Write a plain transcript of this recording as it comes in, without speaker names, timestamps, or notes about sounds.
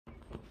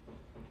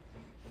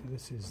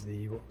This is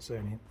the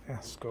Watsonion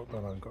Ascot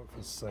that I've got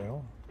for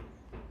sale.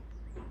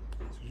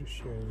 So just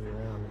showing you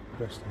around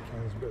the best I can.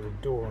 There's a bit of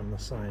a door on the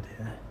side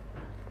here,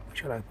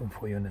 which I'll open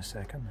for you in a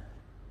second.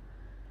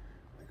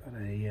 We've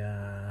got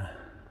a,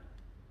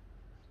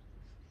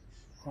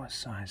 what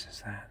size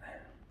is that?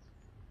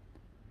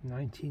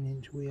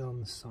 19-inch wheel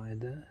on the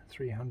side there,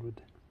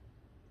 300.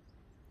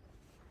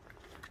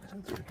 Is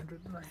that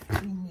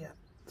 319? Yeah,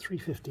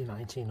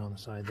 350/19 on the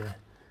side there.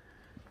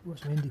 We've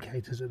got some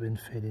indicators that have been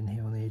fed in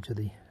here on the edge of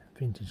the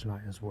vintage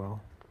light as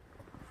well.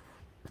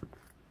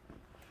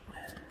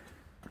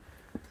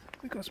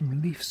 We've got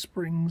some leaf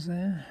springs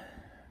there.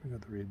 We've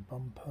got the rear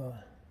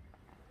bumper,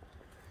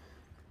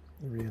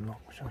 the rear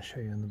lock, which I'll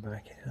show you in the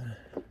back here.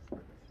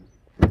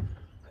 I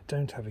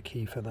don't have a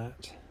key for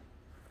that.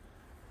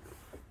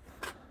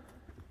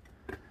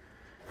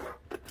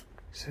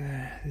 So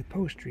the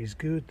upholstery is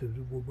good, the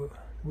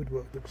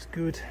woodwork looks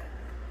good.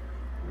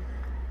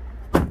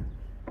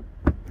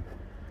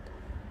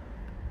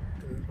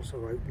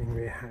 Sort of opening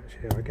rear hatch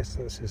here. I guess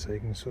that's so you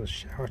can sort of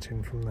shout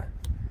in from the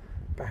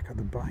back of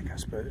the bike, I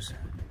suppose.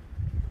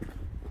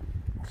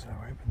 So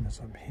I'll open this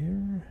up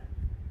here.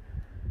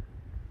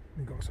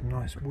 We've got some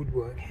nice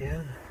woodwork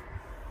here.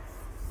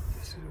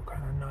 This is all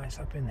kind of nice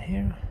up in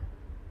here.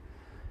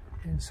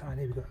 Inside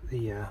here we've got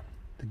the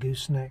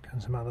gooseneck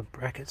and some other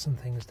brackets and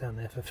things down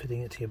there for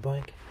fitting it to your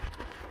bike.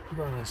 We've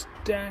got a nice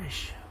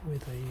dash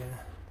with a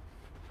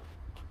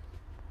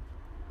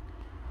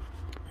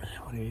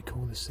what do you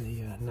call this,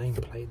 the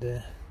nameplate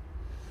there.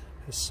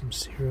 There's some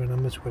serial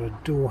numbers. We've got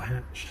a door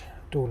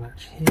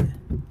latch here.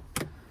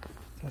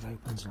 That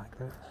opens like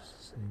that,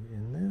 so you get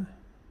in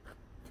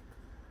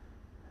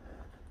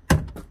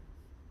there.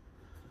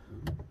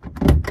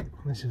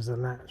 This is the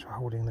latch for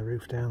holding the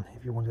roof down.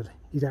 If you wanted,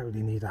 you don't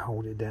really need to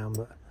hold it down,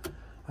 but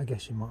I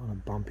guess you might on a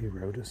bumpy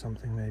road or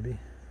something maybe.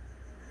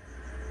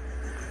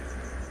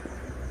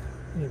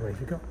 Anyway, if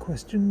you've got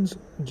questions,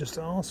 just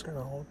ask and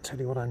I'll tell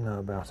you what I know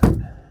about it.